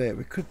over there.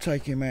 We could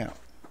take him out.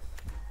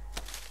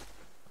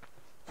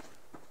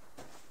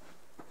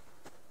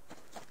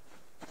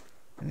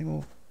 Any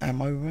more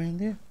ammo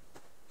around here?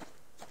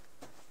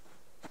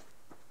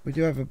 We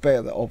do have a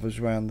bear that hovers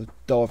around the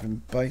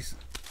diving base.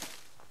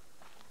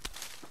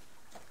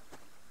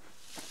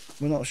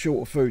 We're not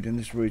short of food in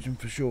this region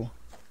for sure.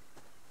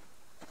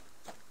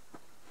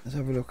 Let's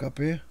have a look up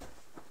here.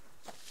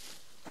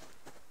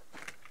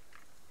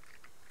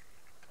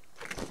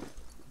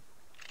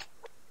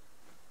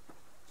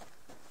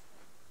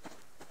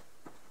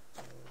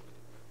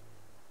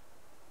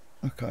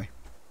 Okay.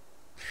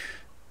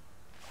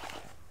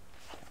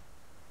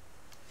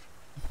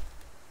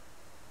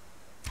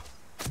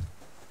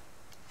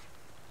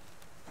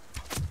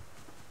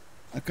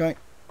 Okay.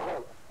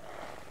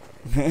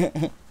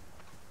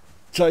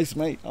 Chase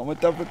me, I'm a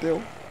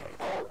daffodil.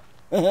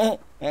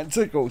 And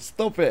tickle,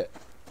 stop it.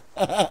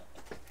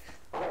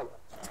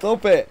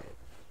 Stop it.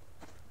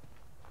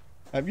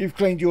 Have you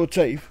cleaned your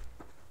teeth?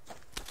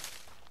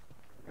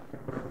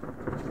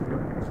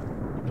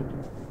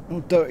 Oh,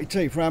 dirty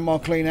teeth around my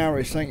clean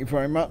arrows, thank you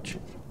very much.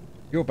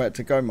 You're about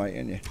to go, mate,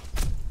 aren't you?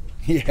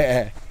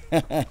 Yeah.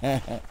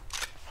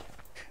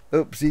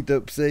 Oopsie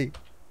doopsie.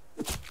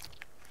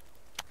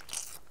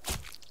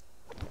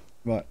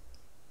 Right.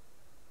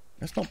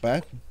 That's not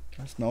bad.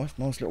 That's nice.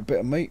 Nice little bit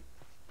of meat.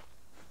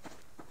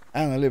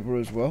 And a liver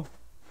as well.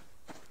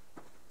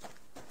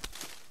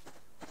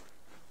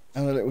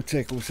 And a little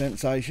tickle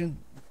sensation.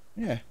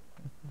 Yeah.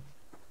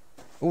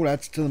 All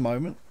adds to the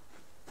moment.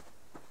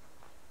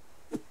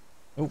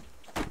 Oh,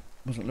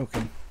 wasn't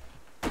looking.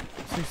 I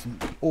see some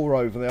ore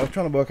over there. I was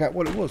trying to work out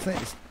what it was. I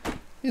think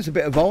it's a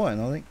bit of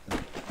iron, I think.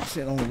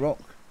 Sitting on the rock.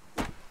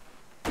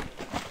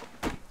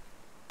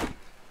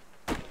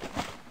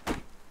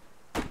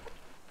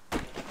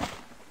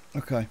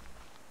 Okay.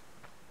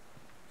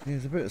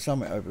 There's a bit of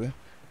something over there.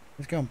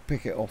 Let's go and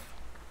pick it off.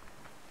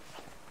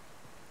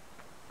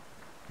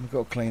 We've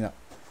got to clean up.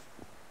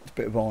 It's a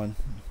bit of iron.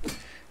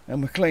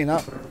 And we clean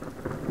up.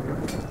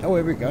 Oh,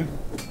 here we go.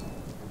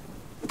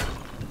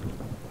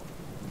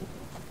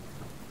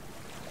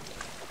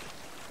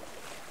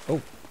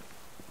 Oh.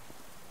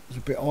 It's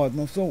a bit higher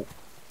than I thought.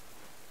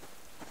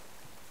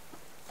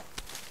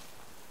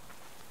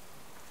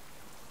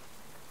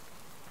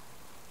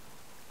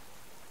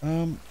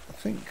 I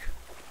think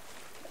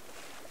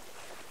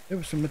there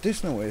was some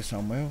medicinal here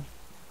somewhere.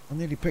 I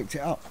nearly picked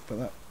it up,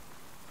 but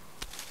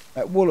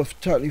that wolf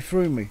totally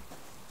threw me. It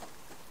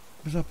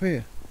was up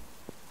here.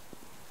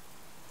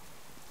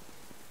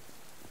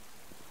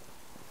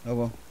 Oh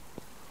well.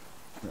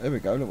 There we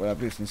go, look, we'll have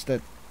this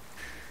instead.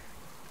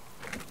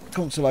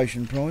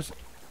 Consolation prize.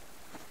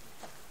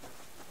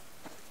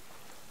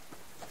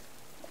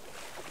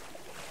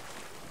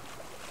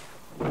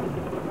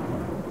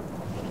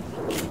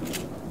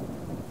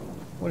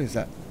 What is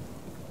that?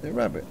 Is it a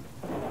rabbit?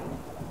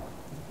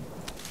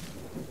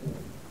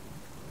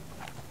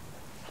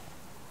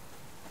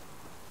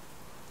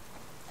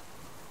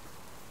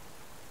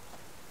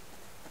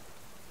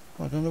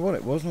 I don't know what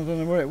it was and I don't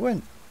know where it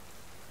went.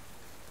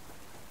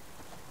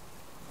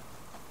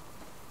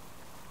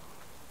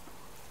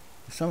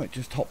 Something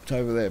just hopped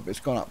over there, but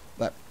it's gone up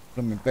that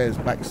blooming bear's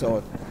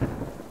backside.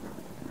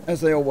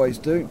 As they always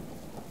do.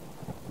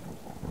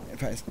 In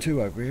fact, it's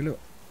two over here, look.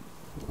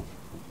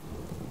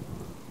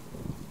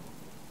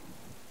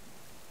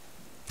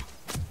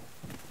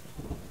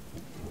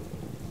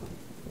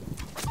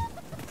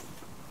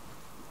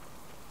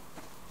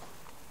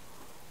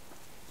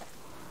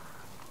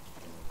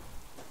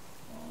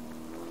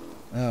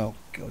 Oh,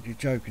 God, you're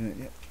joking, aren't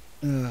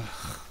you? Ugh.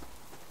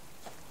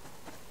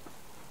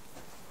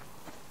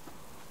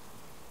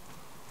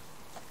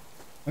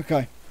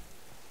 Okay,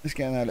 let's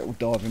get in our little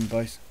diving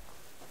base.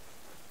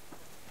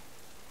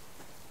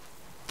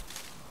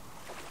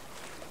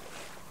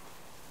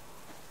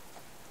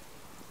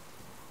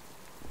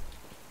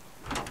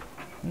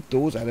 The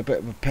door's had a bit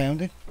of a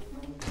pounding.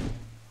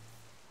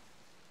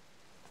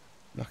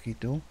 Lucky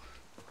door.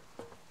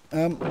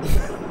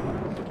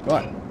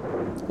 Right.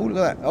 Oh, look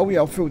at that. Oh,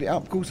 yeah, I filled it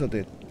up. Of course I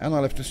did. And I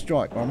left a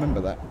strike. I remember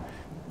that.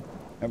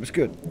 That was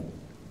good.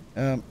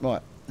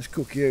 Right. Let's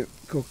cook you.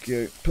 Cook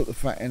you. Put the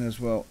fat in as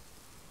well.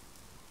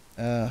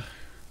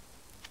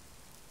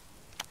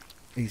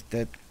 He's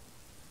dead.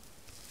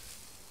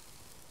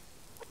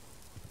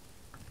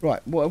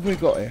 Right. What have we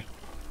got here?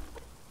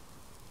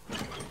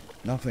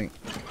 Nothing.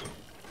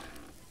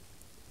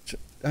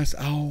 That's...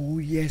 Oh,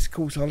 yes, of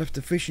course. I left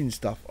the fishing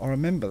stuff. I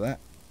remember that.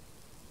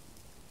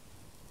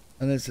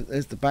 And there's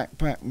the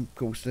backpack, and of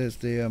course there's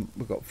the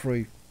we've got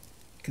 3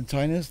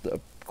 containers that are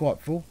quite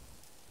full,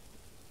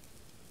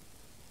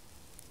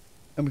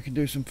 and we can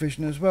do some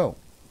fishing as well.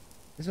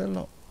 Is there a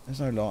lot?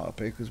 There's no light up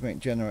here because we ain't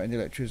generating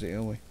electricity,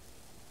 are we?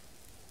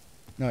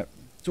 No,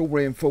 it's all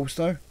reinforced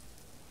though.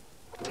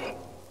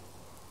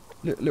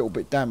 Little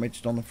bit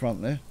damaged on the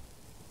front there.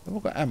 Have I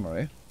got ammo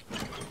here?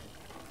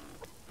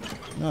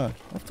 No,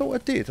 I thought I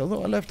did. I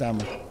thought I left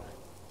ammo.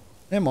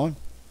 Never mind.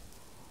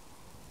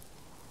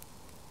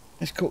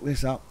 Let's cook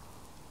this up.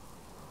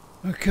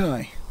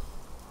 Okay.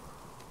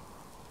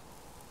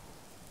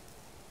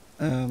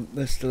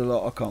 There's still a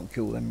lot. I can't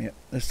kill them yet.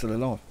 They're still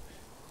alive.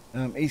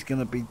 He's going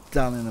to be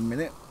done in a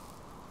minute.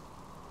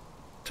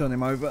 Turn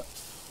him over.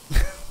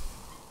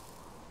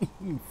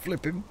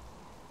 Flip him.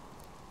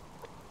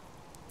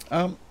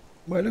 Well,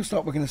 it looks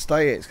like we're going to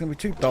stay here. It's going to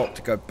be too dark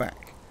to go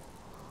back.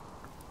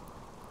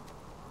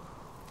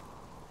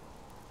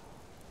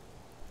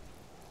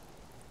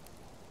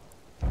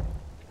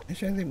 Is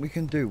there anything we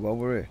can do while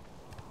we're here?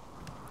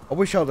 I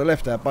wish I'd have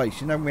left our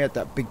base. You know when we had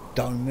that big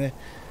dome there?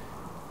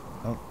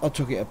 I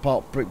took it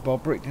apart brick by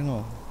brick, didn't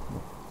I?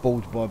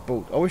 Board by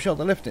board. I wish I'd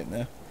have left it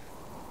there.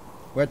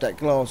 We had that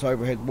glass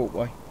overhead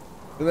walkway.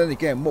 But then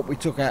again, what we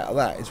took out of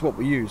that is what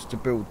we used to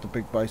build the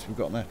big base we've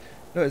got now.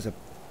 Look, there's a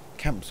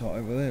campsite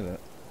over there,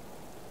 look.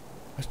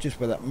 That's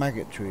just where that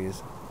maggot tree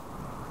is.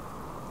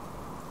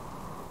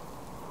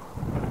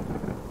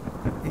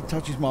 He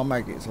touches my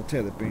maggots, I'll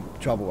tell you there'd be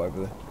trouble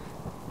over there.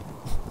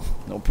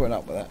 Not putting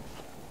up with that.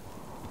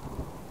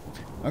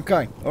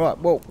 Okay, alright,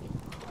 well,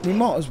 we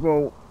might as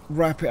well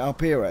wrap it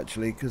up here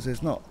actually, because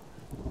there's not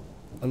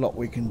a lot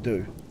we can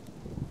do.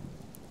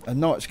 And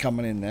night's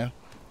coming in now.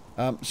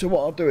 So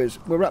what I'll do is,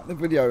 we'll wrap the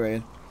video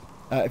in.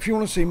 If you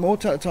want to see more,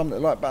 take the time to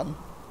hit the like button.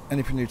 And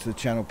if you're new to the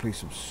channel, please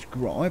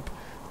subscribe.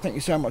 Thank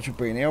you so much for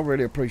being here, I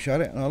really appreciate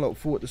it. And I look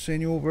forward to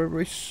seeing you all very,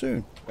 very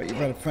soon. Hope you've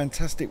had a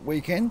fantastic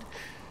weekend.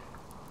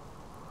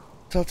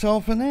 Ta-ta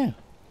for now.